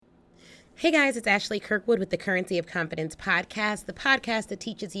Hey guys, it's Ashley Kirkwood with the Currency of Confidence podcast, the podcast that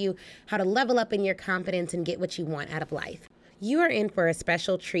teaches you how to level up in your confidence and get what you want out of life. You are in for a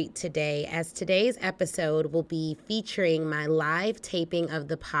special treat today, as today's episode will be featuring my live taping of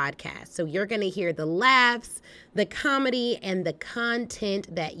the podcast. So you're going to hear the laughs, the comedy, and the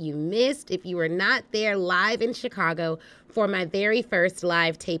content that you missed if you were not there live in Chicago for my very first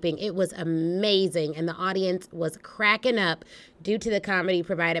live taping. It was amazing, and the audience was cracking up due to the comedy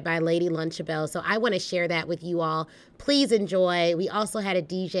provided by Lady Lunchabelle. So I want to share that with you all. Please enjoy. We also had a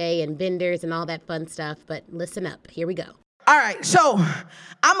DJ and vendors and all that fun stuff, but listen up. Here we go. All right, so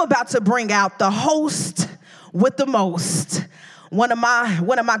I'm about to bring out the host with the most. One of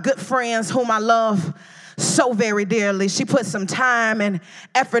my good friends whom I love so very dearly. She put some time and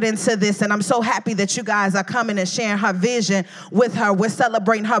effort into this, and I'm so happy that you guys are coming and sharing her vision with her. We're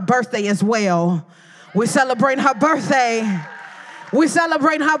celebrating her birthday as well. We're celebrating her birthday. We're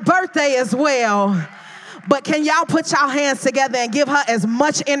celebrating her birthday as well. But can y'all put y'all hands together and give her as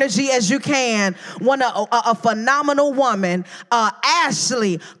much energy as you can? A phenomenal woman,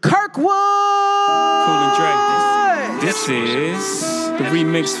 Ashley Kirkwood. Cool and Dre. This is the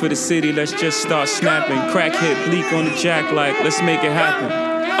remix for the city. Let's just start snapping. Crack hit bleak on the jack like, let's make it happen.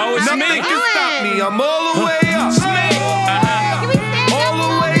 Oh, it's Nothing me. can stop me. I'm all the way up. It's me. All the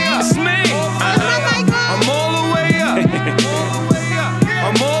way up. It's me. I'm all the way up.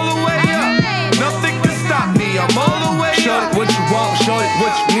 I'm all the way up. Nothing can stop me. I'm all the way up. Show it what you want. Show it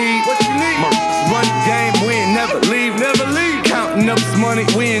what you need. Run the game. We ain't never leave. Never leave. Counting up this money.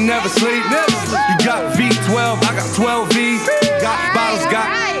 We ain't never sleep. You got V12. I got 12 V's. Got bottles.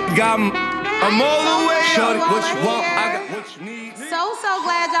 Got 'em. I'm all the way up. Show it what you want. I got what you need. So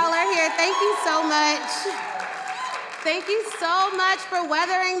glad y'all are here. Thank you so much. Thank you so much for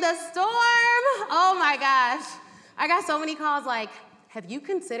weathering the storm. Oh my gosh. I got so many calls like, have you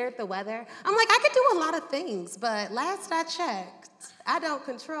considered the weather? I'm like, I could do a lot of things, but last I checked, I don't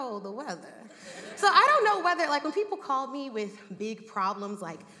control the weather. So I don't know whether, like when people call me with big problems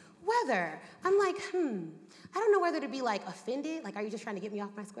like weather, I'm like, I don't know whether to be like offended, like are you just trying to get me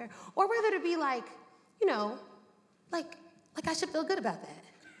off my square? Or whether to be like, you know, like I should feel good about that.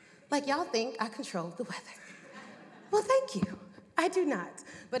 Like y'all think I control the weather. Well, thank you. I do not.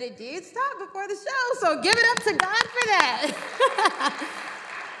 But it did stop before the show, so give it up to God for that.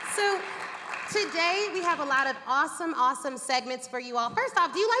 So today we have a lot of awesome segments for you all. First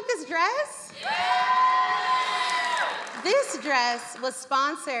off, do you like this dress? Yeah! This dress was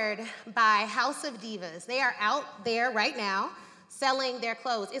sponsored by House of Divas. They are out there right now selling their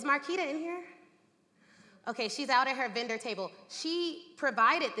clothes. Is Marquita in here? Okay, she's out at her vendor table. She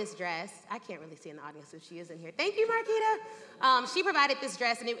provided this dress. I can't really see in the audience if she is in here. Thank you, Marquita. She provided this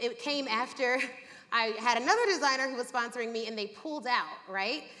dress, and it came after I had another designer who was sponsoring me, and they pulled out,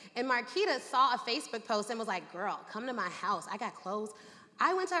 right? And Marquita saw a Facebook post and was like, girl, come to my house. I got clothes.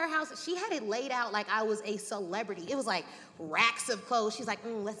 I went to her house. She had it laid out like I was a celebrity. It was like racks of clothes. She's like,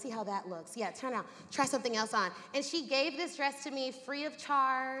 let's see how that looks. Yeah, try something else on. And she gave this dress to me free of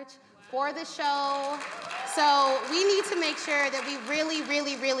charge for the show. So we need to make sure that we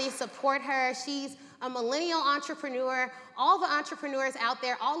really support her. She's a millennial entrepreneur. All the entrepreneurs out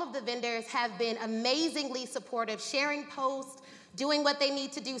there, all of the vendors have been amazingly supportive, sharing posts, doing what they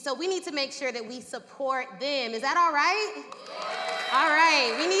need to do. So we need to make sure that we support them. Is that all right? Yeah. All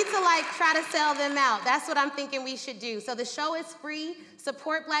right, we need to try to sell them out. That's what I'm thinking we should do. So the show is free.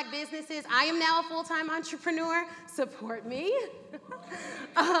 Support Black businesses. I am now a full-time entrepreneur. Support me.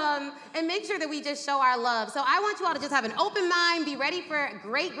 And make sure that we just show our love. So I want you all to just have an open mind, be ready for a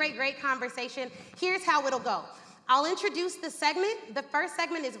great conversation. Here's how it'll go. I'll introduce the segment. The first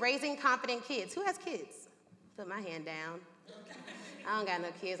segment is Raising Confident Kids. Who has kids? Put my hand down. I don't got no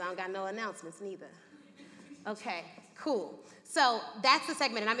kids. I don't got no announcements neither. Okay, cool. So that's the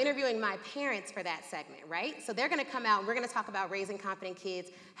segment, and I'm interviewing my parents for that segment, right? So they're gonna come out, and we're gonna talk about raising confident kids,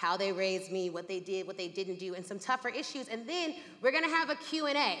 how they raised me, what they did, what they didn't do, and some tougher issues, and then we're gonna have a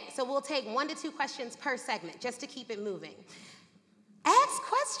Q&A. So we'll take 1 to 2 questions per segment, just to keep it moving. Ask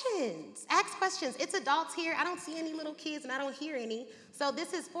questions. It's adults here. I don't see any little kids, and I don't hear any. So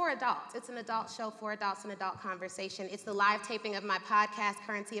this is for adults. It's an adult show for adults, an adult conversation. It's the live taping of my podcast,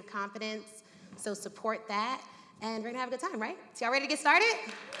 Currency of Confidence. So support that. And we're gonna have a good time, right? So y'all ready to get started?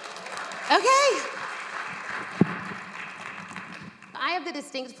 Okay. I have the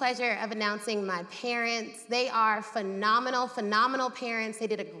distinct pleasure of announcing my parents. They are phenomenal parents. They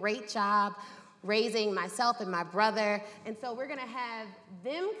did a great job raising myself and my brother. And so we're gonna have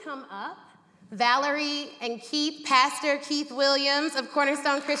them come up. Valerie and Keith, Pastor Keith Williams of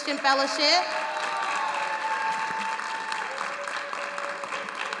Cornerstone Christian Fellowship.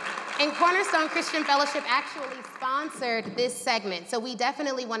 And Cornerstone Christian Fellowship actually sponsored this segment, so we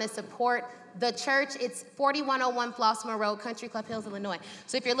definitely want to support the church. It's 4101 Flossmoor Road, Country Club Hills, Illinois.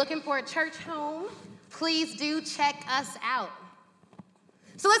 So if you're looking for a church home, please do check us out.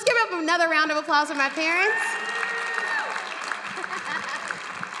 So let's give up another round of applause for my parents.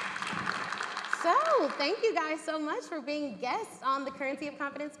 So thank you guys so much for being guests on the Currency of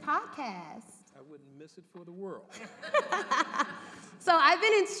Confidence podcast. I wouldn't miss it for the world. So I've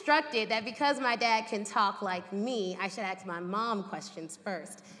been instructed that because my dad can talk like me, I should ask my mom questions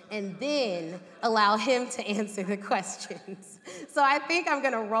first and then allow him to answer the questions. So I think I'm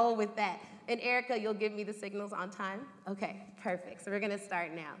gonna roll with that. And Erica, you'll give me the signals on time? Okay, perfect. So we're gonna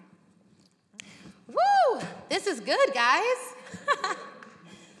start now. Woo! This is good, guys.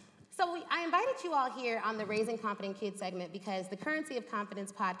 So I invited you all here on the Raising Confident Kids segment because the Currency of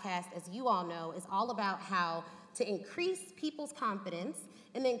Confidence podcast, as you all know, is all about how to increase people's confidence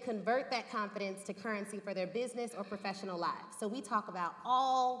and then convert that confidence to currency for their business or professional lives. So we talk about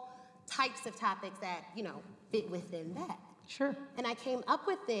all types of topics that, fit within that. Sure. And I came up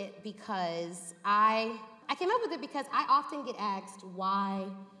with it because I often get asked why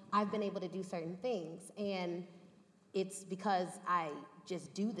I've been able to do certain things. And it's because I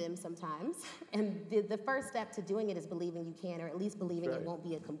just do them sometimes. And the first step to doing it is believing you can, or at least believing it won't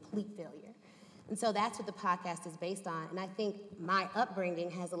be a complete failure. And so that's what the podcast is based on. And I think my upbringing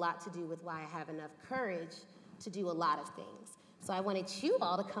has a lot to do with why I have enough courage to do a lot of things. So I wanted you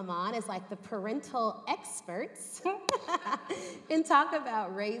all to come on as like the parental experts and talk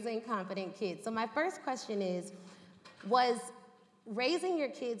about raising confident kids. So my first question is, was raising your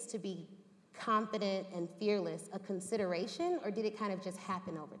kids to be confident and fearless a consideration, or did it kind of just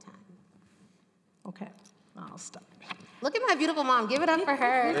happen over time? Okay, I'll start. Look at my beautiful mom. Give it up for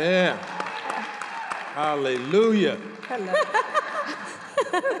her. Yeah. Hallelujah. Hello.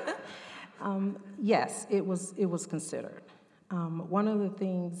 Yes, it was considered. One of the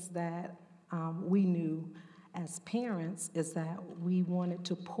things that we knew as parents is that we wanted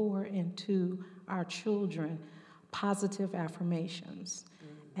to pour into our children positive affirmations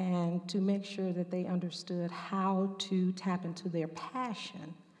and to make sure that they understood how to tap into their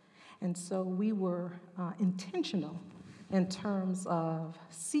passion. And so we were intentional in terms of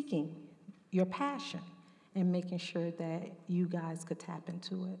seeking your passion and making sure that you guys could tap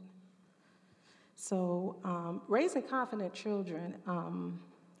into it. So raising confident children,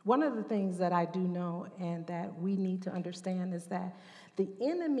 one of the things that I do know and that we need to understand is that the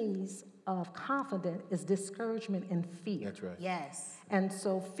enemies of confidence is discouragement and fear. That's right. Yes. And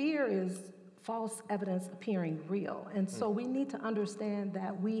so fear is false evidence appearing real. And so we need to understand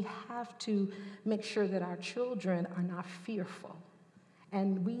that we have to make sure that our children are not fearful.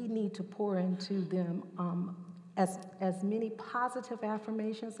 And we need to pour into them as many positive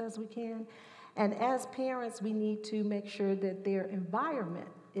affirmations as we can. And as parents, we need to make sure that their environment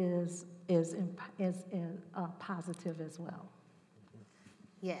is positive as well.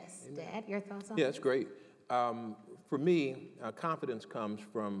 Yes. Dad, your thoughts on Yeah, that's great. For me, confidence comes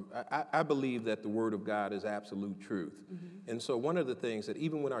from, I believe that the Word of God is absolute truth. Mm-hmm. And so one of the things that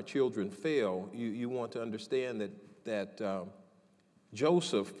even when our children fail, you want to understand that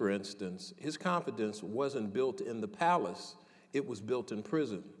Joseph, for instance, his confidence wasn't built in the palace, it was built in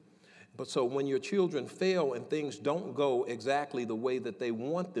prison. But so when your children fail and things don't go exactly the way that they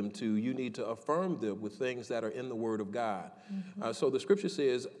want them to, you need to affirm them with things that are in the Word of God. Mm-hmm. So the Scripture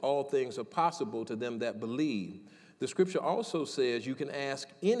says all things are possible to them that believe. The Scripture also says you can ask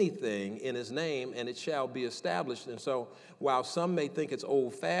anything in His name and it shall be established. And so while some may think it's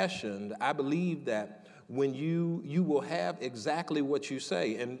old-fashioned, I believe that when you will have exactly what you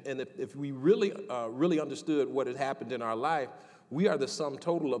say. And if we really understood what had happened in our life, we are the sum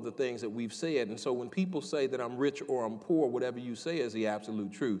total of the things that we've said. And so when people say that I'm rich or I'm poor, whatever you say is the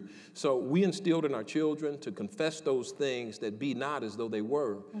absolute truth. So we instilled in our children to confess those things that be not as though they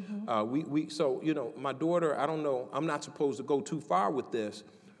were. Mm-hmm. So my daughter, I don't know, I'm not supposed to go too far with this,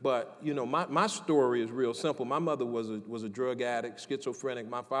 but my story is real simple. My mother was a drug addict, schizophrenic.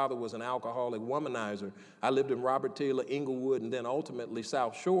 My father was an alcoholic womanizer. I lived in Robert Taylor, Inglewood, and then ultimately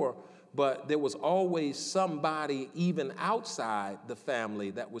South Shore. But there was always somebody, even outside the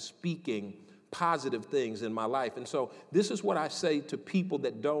family, that was speaking positive things in my life. And so this is what I say to people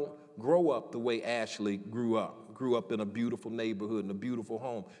that don't grow up the way Ashley grew up in a beautiful neighborhood, in a beautiful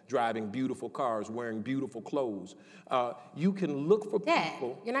home, driving beautiful cars, wearing beautiful clothes. You can look for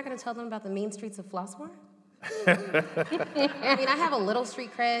people. You're not going to tell them about the mean streets of Flossmoor? I mean, I have a little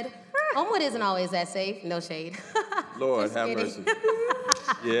street cred. Homewood isn't always that safe. No shade. Lord, have mercy.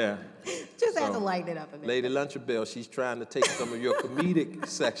 Yeah. Just had to lighten it up a bit. Lady Lunchabelle, she's trying to take some of your comedic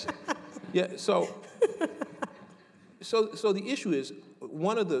section. Yeah, so the issue is,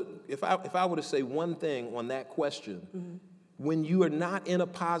 if I were to say one thing on that question, when you are not in a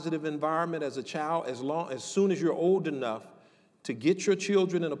positive environment as a child, as soon as you're old enough to get your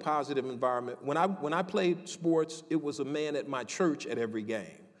children in a positive environment. When I played sports, it was a man at my church at every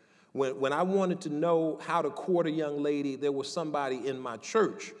game. When I wanted to know how to court a young lady, there was somebody in my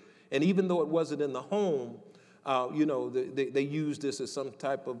church. And even though it wasn't in the home, they use this as some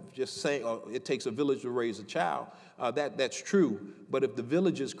type of just saying, it takes a village to raise a child. That's true. But if the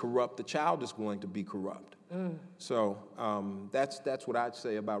village is corrupt, the child is going to be corrupt. So that's what I'd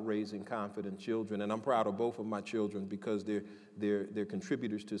say about raising confident children. And I'm proud of both of my children because they're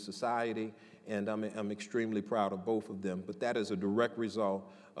contributors to society, and I'm extremely proud of both of them. But that is a direct result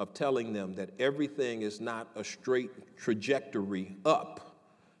of telling them that everything is not a straight trajectory up.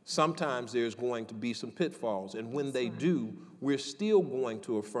 Sometimes there's going to be some pitfalls, and when they do, we're still going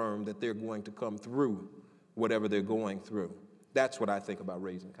to affirm that they're going to come through whatever they're going through. That's what I think about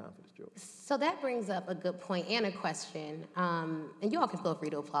raising confident children. So that brings up a good point and a question, and you all can feel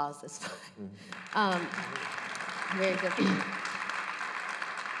free to applause this fine. Very good.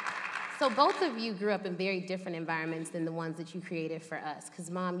 So both of you grew up in very different environments than the ones that you created for us. Because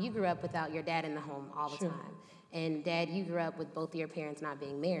Mom, you grew up without your dad in the home all the time. And Dad, you grew up with both of your parents not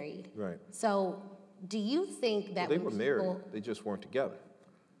being married. Right. So do you think that Well, they were married, they just weren't together.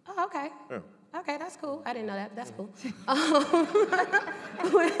 Oh, okay. Yeah. Okay, that's cool. I didn't know that. That's cool.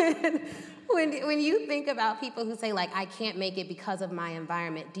 When you think about people who say, like, I can't make it because of my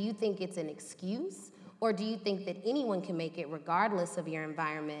environment, do you think it's an excuse? Or do you think that anyone can make it regardless of your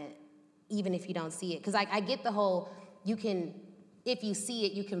environment, even if you don't see it? Because I get the whole, if you see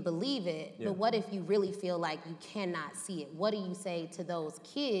it, you can believe it. Yeah. But what if you really feel like you cannot see it? What do you say to those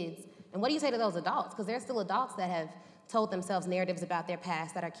kids? And what do you say to those adults? Because there's still adults that have told themselves narratives about their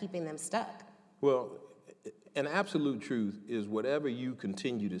past that are keeping them stuck. Well, an absolute truth is whatever you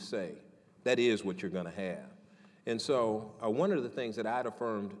continue to say, that is what you're going to have. And so one of the things that I'd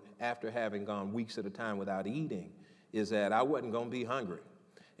affirmed after having gone weeks at a time without eating is that I wasn't going to be hungry.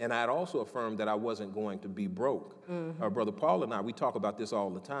 And I'd also affirmed that I wasn't going to be broke. Brother Paul and I, we talk about this all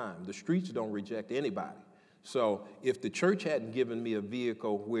the time. The streets don't reject anybody. So if the church hadn't given me a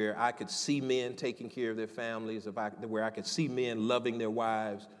vehicle where I could see men taking care of their families, where I could see men loving their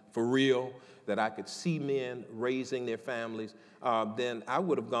wives for real, that I could see men raising their families, then I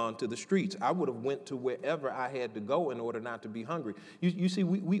would have gone to the streets. I would have went to wherever I had to go in order not to be hungry. You see,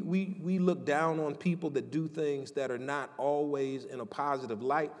 we look down on people that do things that are not always in a positive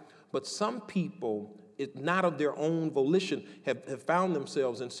light, but some people, not of their own volition, have found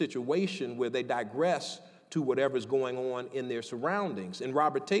themselves in a situation where they digress to whatever's going on in their surroundings. In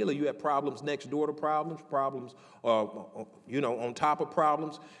Robert Taylor, you have problems next door to problems, on top of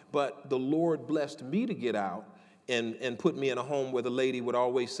problems. But the Lord blessed me to get out and put me in a home where the lady would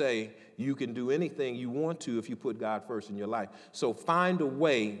always say, you can do anything you want to if you put God first in your life. So find a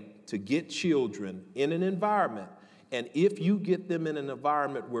way to get children in an environment. And if you get them in an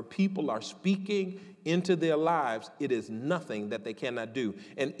environment where people are speaking into their lives, it is nothing that they cannot do.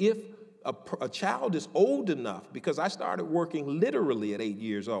 And if a child is old enough, because I started working literally at 8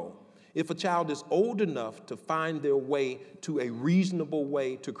 years old. If a child is old enough to find their way to a reasonable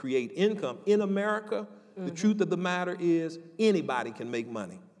way to create income in America, the truth of the matter is anybody can make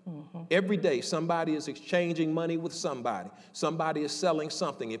money. Every day somebody is exchanging money with somebody. Somebody is selling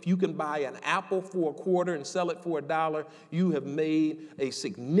something. If you can buy an apple for a quarter and sell it for $1, you have made a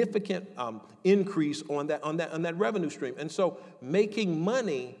significant increase on that revenue stream. And so making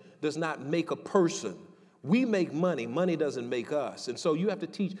money does not make a person. We make money. Money doesn't make us. And so you have to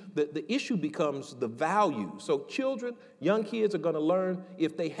teach. The issue becomes the value. So children, young kids are going to learn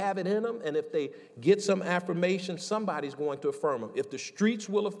if they have it in them, and if they get some affirmation, somebody's going to affirm them. If the streets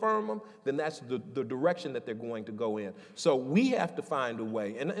will affirm them, then that's the direction that they're going to go in. So we have to find a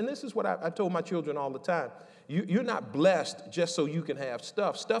way. And this is what I told my children all the time. You're not blessed just so you can have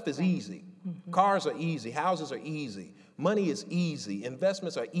stuff. Stuff is easy. Cars are easy. Houses are easy. Money is easy.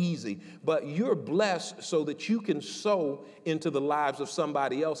 Investments are easy. But you're blessed so that you can sow into the lives of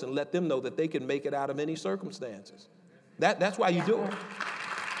somebody else and let them know that they can make it out of any circumstances. That's why you do it.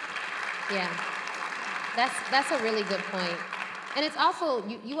 Yeah. That's a really good point. And it's also,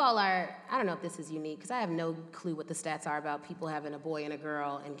 you all are, I don't know if this is unique, because I have no clue what the stats are about people having a boy and a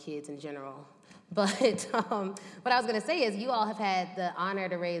girl and kids in general. But what I was going to say is you all have had the honor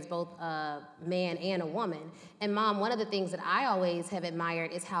to raise both a man and a woman. And Mom, one of the things that I always have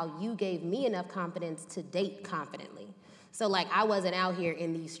admired is how you gave me enough confidence to date confidently. So like I wasn't out here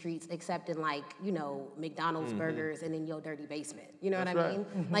in these streets accepting like, you know, McDonald's burgers and in your dirty basement. You know what I mean?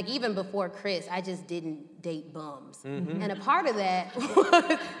 Like even before Chris, I just didn't date bums. And a part of that,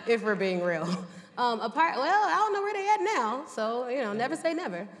 if we're being real, well, I don't know where they at now, so, you know, never say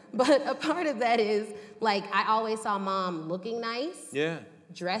never. But a part of that is, like, I always saw mom looking nice. Yeah.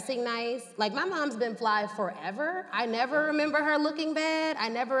 Dressing nice. Like, my mom's been fly forever. I never remember her looking bad. I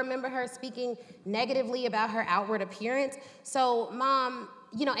never remember her speaking negatively about her outward appearance. So, mom,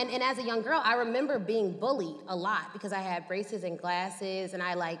 you know, and as a young girl, I remember being bullied a lot because I had braces and glasses and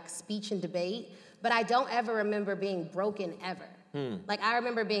I like speech and debate, but I don't ever remember being broken ever. Like, I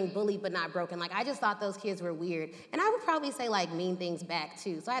remember being bullied but not broken. Like, I just thought those kids were weird. And I would probably say, like, mean things back,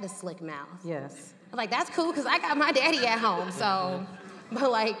 too. So I had a slick mouth. Yes. I'm like, that's cool because I got my daddy at home, so... But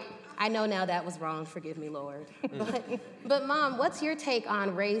like, I know now that was wrong, forgive me, Lord. But Mom, what's your take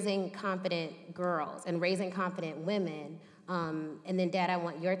on raising confident girls and raising confident women? And then Dad, I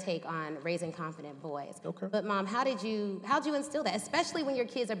want your take on raising confident boys. Okay. But Mom, how'd you instill that, especially when your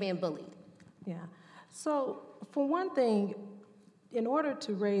kids are being bullied? Yeah. So for one thing, in order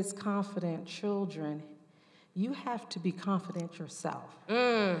to raise confident children, you have to be confident yourself.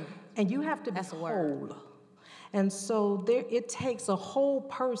 And you have to be whole. And so it takes a whole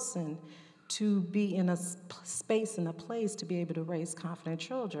person to be in a space and a place to be able to raise confident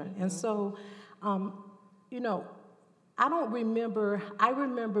children. And so, you know, I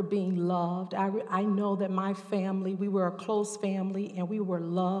remember being loved. I know that my family, we were a close family and we were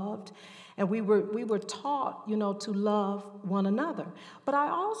loved. And we were taught, you know, to love one another. But I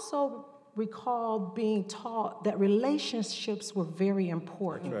also recall being taught that relationships were very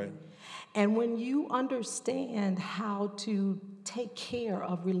important. That's right. And when you understand how to take care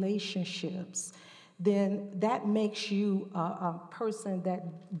of relationships, then that makes you a person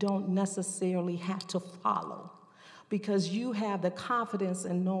that don't necessarily have to follow, because you have the confidence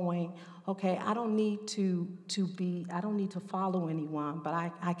in knowing, okay, I don't need to follow anyone, but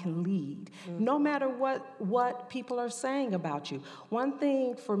I can lead, no matter what people are saying about you. One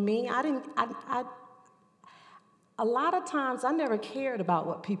thing for me, a lot of times I never cared about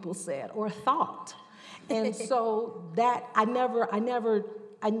what people said or thought. And so that I never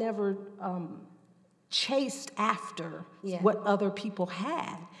chased after what other people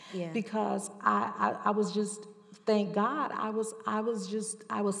had, because I was just, thank God, I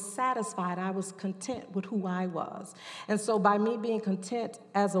was satisfied. I was content with who I was. And so by me being content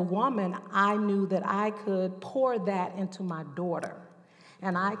as a woman, I knew that I could pour that into my daughter.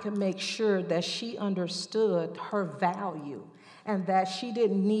 And I could make sure that she understood her value and that she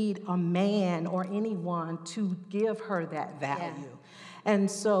didn't need a man or anyone to give her that value. Yeah. And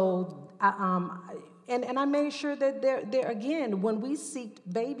so, and I made sure that there again, when we seeked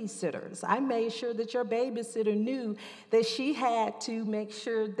babysitters, I made sure that your babysitter knew that she had to make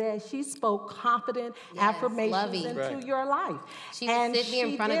sure that she spoke confident affirmations into your life. She would sit me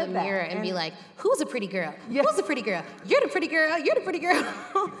in front of the mirror and be like, who's a pretty girl? Who's a pretty girl? You're the pretty girl. You're the pretty girl.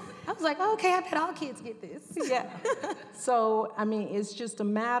 I was like, oh, okay, I bet all kids get this. Yeah. So, I mean, it's just a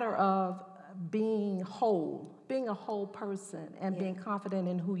matter of being a whole person and being confident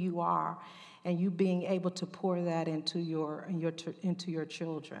in who you are, and you being able to pour that into your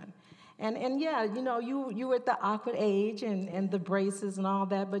children. And yeah, you know, you were at the awkward age and the braces and all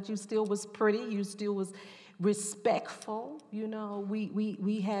that, but you still was pretty, you still was respectful. You know,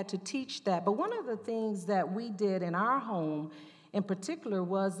 we had to teach that. But one of the things that we did in our home in particular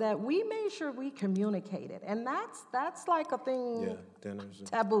was that we made sure we communicated. And that's like a thing,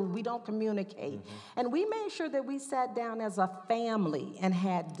 taboo. We don't communicate. And we made sure that we sat down as a family and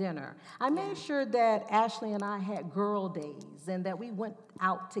had dinner. I made sure that Ashley and I had girl days and that we went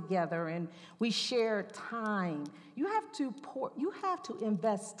out together and we shared time. You have to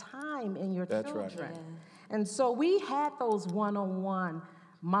invest time in your children. That's right. Yeah. And so we had those one-on-one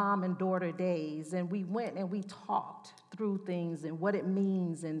mom and daughter days, and we went and we talked through things and what it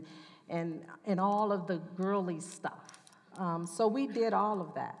means and all of the girly stuff. So we did all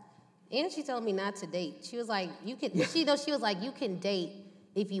of that. And she told me not to date. She was like, you can. She was like, you can date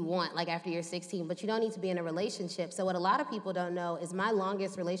if you want, like after you're 16, but you don't need to be in a relationship. So what a lot of people don't know is my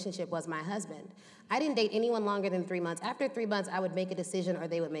longest relationship was my husband. I didn't date anyone longer than 3 months. After 3 months, I would make a decision or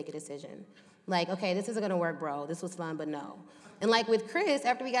they would make a decision. Like, okay, this isn't gonna work, bro. This was fun, but no. And like with Chris,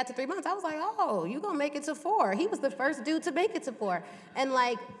 after we got to 3 months, I was like, oh, you gonna make it to 4. He was the first dude to make it to 4. And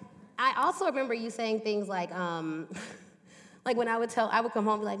like, I also remember you saying things like, like when I would come home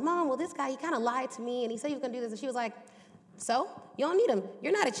and be like, Mom, well, this guy, he kind of lied to me and he said he was gonna do this. And she was like, so? You don't need him.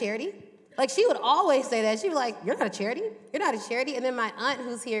 You're not a charity. Like, she would always say that. She'd be like, you're not a charity. You're not a charity. And then my aunt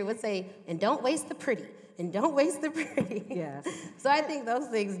who's here would say, and don't waste the pretty. And don't waste the pretty. Yes. So I think those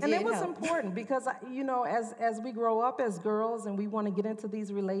things did And it was help. important because, you know, as we grow up as girls and we want to get into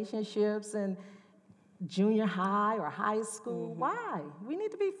these relationships and junior high or high school, why? We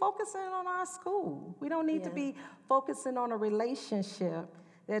need to be focusing on our school. We don't need to be focusing on a relationship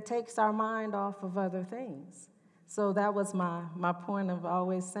that takes our mind off of other things. So that was my point of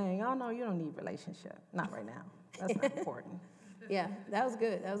always saying, oh, no, you don't need a relationship. Not right now. That's not important. Yeah, that was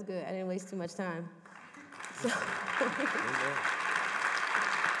good. That was good. I didn't waste too much time.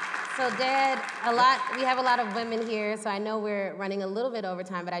 So, Dad, we have a lot of women here, so I know we're running a little bit over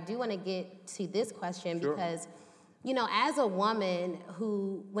time, but I do want to get to this question because, you know, as a woman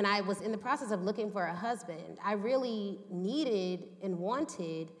who, when I was in the process of looking for a husband, I really needed and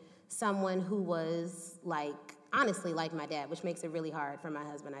wanted someone who was honestly like my dad, which makes it really hard for my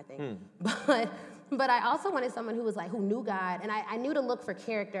husband, I think. But I also wanted someone who was who knew God, and I knew to look for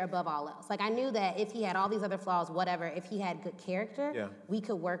character above all else. Like, I knew that if he had all these other flaws, whatever, if he had good character, we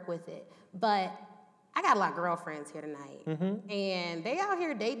could work with it. But I got a lot of girlfriends here tonight, and they out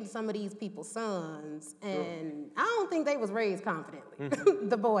here dating some of these people's sons, and I don't think they was raised confidently,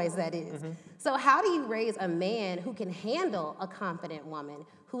 the boys, that is. So how do you raise a man who can handle a confident woman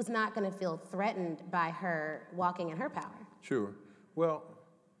who's not going to feel threatened by her walking in her power? Sure. Well,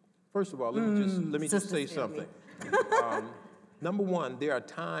 first of all, let me just say something. Number one, there are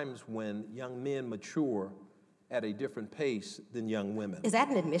times when young men mature at a different pace than young women. Is that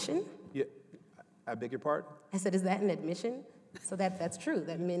an admission? Yeah, I beg your pardon? I said, is that an admission? So that's true,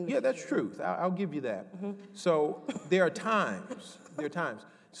 that men... Yeah, that's truth. I'll give you that. So there are times.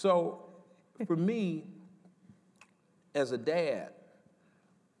 So for me, as a dad,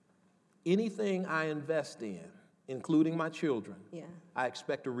 anything I invest in, including my children, I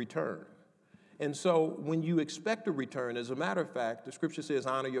expect a return. And so when you expect a return, as a matter of fact, the scripture says,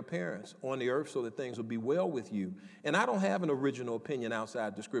 honor your parents on the earth so that things will be well with you. And I don't have an original opinion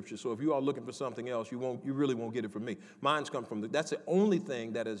outside the scripture, so if you are looking for something else, you really won't get it from me. Mine's come from that's the only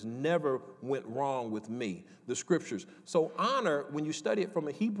thing that has never went wrong with me, the scriptures. So honor, when you study it from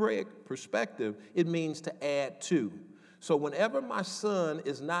a Hebraic perspective, it means to add to. So whenever my son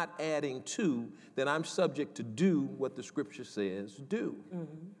is not adding to, then I'm subject to do what the scripture says do.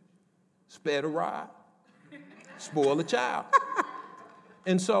 Spare the rod, spoil the child.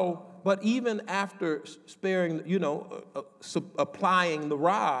 And so, but even after sparing, applying the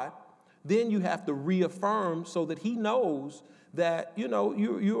rod, then you have to reaffirm so that he knows that,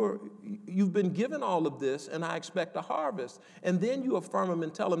 you've been given all of this and I expect a harvest. And then you affirm him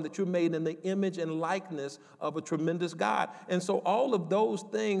and tell him that you're made in the image and likeness of a tremendous God. And so all of those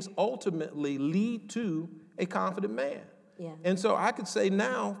things ultimately lead to a confident man. Yeah. And so I could say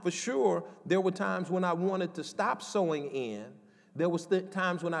now, for sure, there were times when I wanted to stop sowing in. There was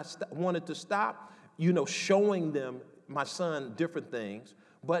times when I wanted to stop, showing them, my son, different things.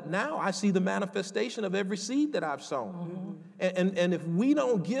 But now I see the manifestation of every seed that I've sown. And if we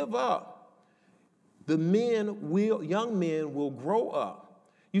don't give up, young men will grow up.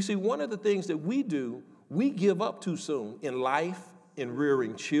 You see, one of the things that we do, we give up too soon in life, in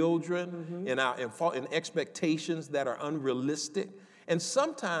rearing children, in expectations that are unrealistic. And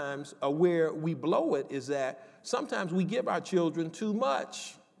sometimes where we blow it is that sometimes we give our children too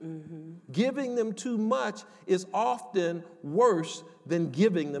much. Giving them too much is often worse than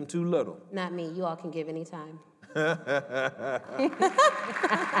giving them too little. Not me. You all can give anytime. But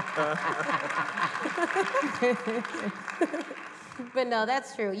no,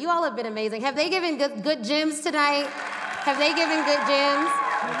 that's true. You all have been amazing. Have they given good gems tonight? Have they given good gems?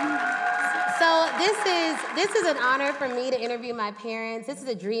 So this is an honor for me to interview my parents. This is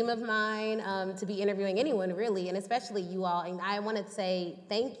a dream of mine, to be interviewing anyone, really, and especially you all. And I want to say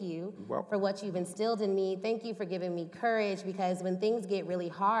thank you for what you've instilled in me. Thank you for giving me courage, because when things get really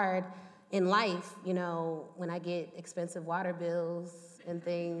hard in life, when I get expensive water bills and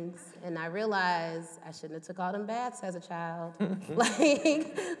things, and I realize I shouldn't have took all them baths as a child.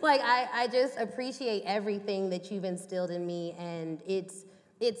 I just appreciate everything that you've instilled in me, and it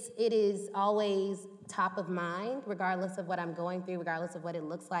is always top of mind, regardless of what I'm going through, regardless of what it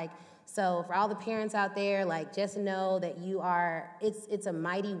looks like. So for all the parents out there, just know that it's a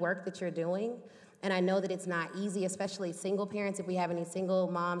mighty work that you're doing. And I know that it's not easy, especially single parents, if we have any single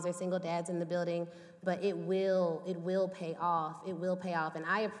moms or single dads in the building, but it will pay off. It will pay off. And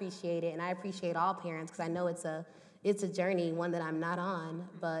I appreciate it, and I appreciate all parents, because I know it's a journey, one that I'm not on,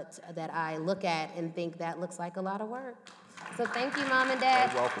 but that I look at and think that looks like a lot of work. So thank you, Mom and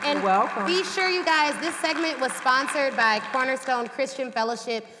Dad. You're welcome. And You're welcome. be sure, you guys, this segment was sponsored by Cornerstone Christian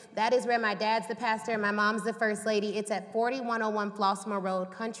Fellowship. That is where my dad's the pastor and my mom's the first lady. It's at 4101 Flossmoor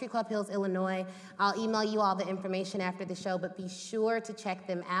Road, Country Club Hills, Illinois. I'll email you all the information after the show, but be sure to check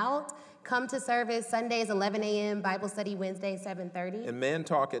them out. Come to service Sundays, 11 a.m., Bible study Wednesday, 7:30. And Man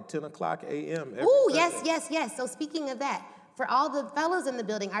Talk at 10 o'clock a.m. Ooh, yes. So speaking of that, for all the fellows in the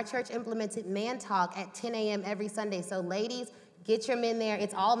building, our church implemented Man Talk at 10 a.m. every Sunday. So ladies, get your men there.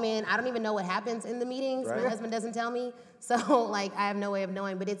 It's all men. I don't even know what happens in the meetings. Right. My husband doesn't tell me. So, I have no way of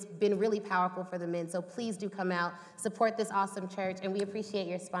knowing, but it's been really powerful for the men. So please do come out, support this awesome church, and we appreciate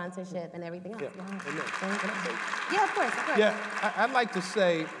your sponsorship and everything else. Yeah. Yeah, of course. Yeah, I'd like to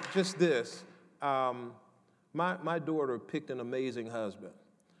say just this. My daughter picked an amazing husband.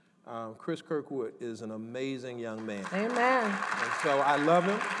 Chris Kirkwood is an amazing young man. Amen. And so I love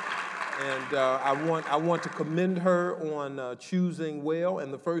him. And I want to commend her on choosing well.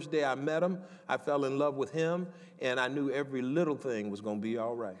 And the first day I met him, I fell in love with him, and I knew every little thing was going to be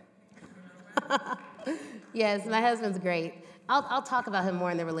all right. Yes, my husband's great. I'll talk about him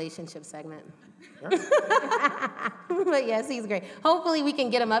more in the relationship segment. But yes, he's great. Hopefully we can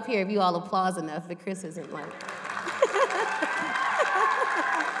get him up here if you all applause enough, but Chris isn't like.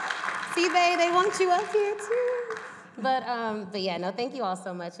 See, babe, they want you up here too. But yeah, no, thank you all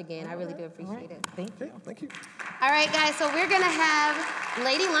so much again. I really do appreciate it. Thank you. Thank you. All right, guys, so we're going to have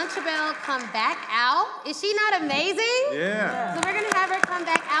Lady Lunchabelle come back out. Is she not amazing? Yeah. So we're going to have her come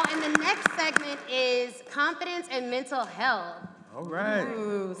back out, and the next segment is confidence and mental health. All right.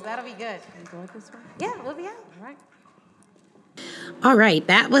 Ooh, so that'll be good. You going this way? Yeah, we'll be out. All right. All right,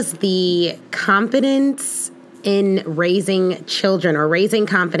 that was the confidence in raising children or raising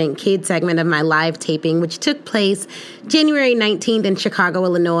confident kids segment of my live taping, which took place January 19th in Chicago,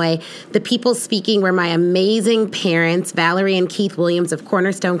 Illinois. The people speaking were my amazing parents, Valerie and Keith Williams of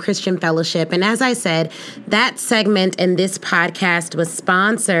Cornerstone Christian Fellowship. And as I said, that segment in this podcast was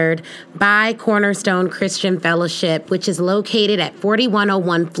sponsored by Cornerstone Christian Fellowship, which is located at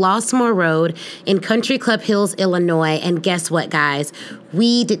 4101 Flossmoor Road in Country Club Hills, Illinois. And guess what, guys?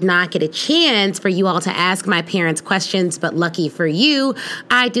 We did not get a chance for you all to ask my parents questions, but lucky for you,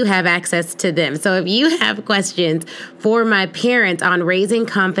 I do have access to them. So if you have questions for my parents on raising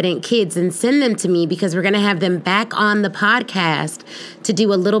confident kids, then send them to me, because we're going to have them back on the podcast to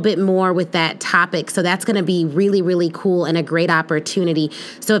do a little bit more with that topic. So that's going to be really, really cool and a great opportunity.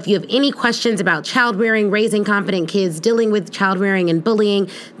 So if you have any questions about child rearing, raising confident kids, dealing with child rearing and bullying,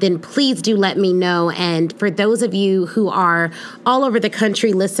 then please do let me know. And for those of you who are all over the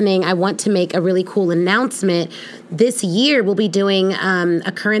country listening, I want to make a really cool announcement. This year, we'll be doing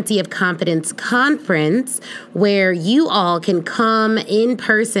a Currency of Confidence conference where you all can come in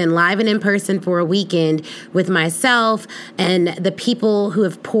person, live and in person for a weekend with myself and the people who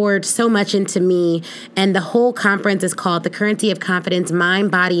have poured so much into me. And the whole conference is called the Currency of Confidence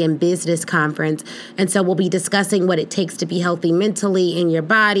Mind, Body, and Business Conference. And so we'll be discussing what it takes to be healthy mentally in your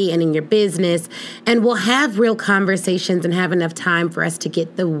body and in your business. And we'll have real conversations and have enough time for us to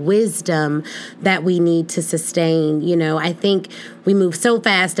get the wisdom that we need to sustain. You know, I think we move so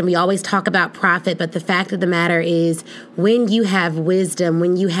fast and we always talk about profit, but the fact of the matter is, when you have wisdom,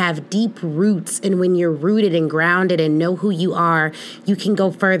 when you have deep roots, and when you're rooted and grounded and know who you are, you can go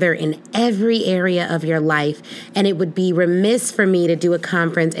further in every area of your life. And it would be remiss for me to do a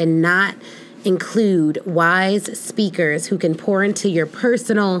conference and not include wise speakers who can pour into your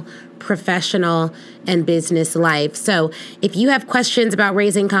personal, professional, and business life. So if you have questions about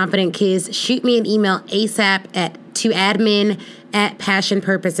raising confident kids, shoot me an email ASAP to admin at Passion,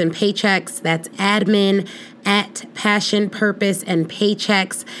 Purpose, and Paychecks. That's admin at Passion, Purpose, and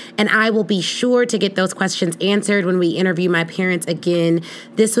Paychecks. And I will be sure to get those questions answered when we interview my parents again.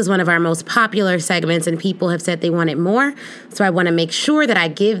 This was one of our most popular segments, and people have said they wanted more. So I want to make sure that I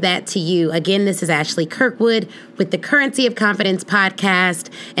give that to you. Again, this is Ashley Kirkwood with the Currency of Confidence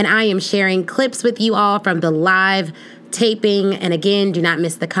podcast, and I am sharing clips with you all from the live taping. And again, do not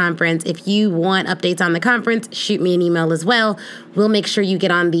miss the conference. If you want updates on the conference, shoot me an email as well. We'll make sure you get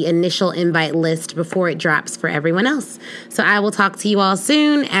on the initial invite list before it drops for everyone else. So I will talk to you all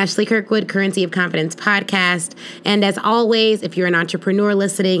soon. Ashley Kirkwood, Currency of Confidence podcast. And as always, if you're an entrepreneur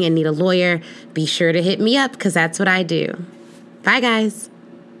listening and need a lawyer, be sure to hit me up, because that's what I do. Bye, guys.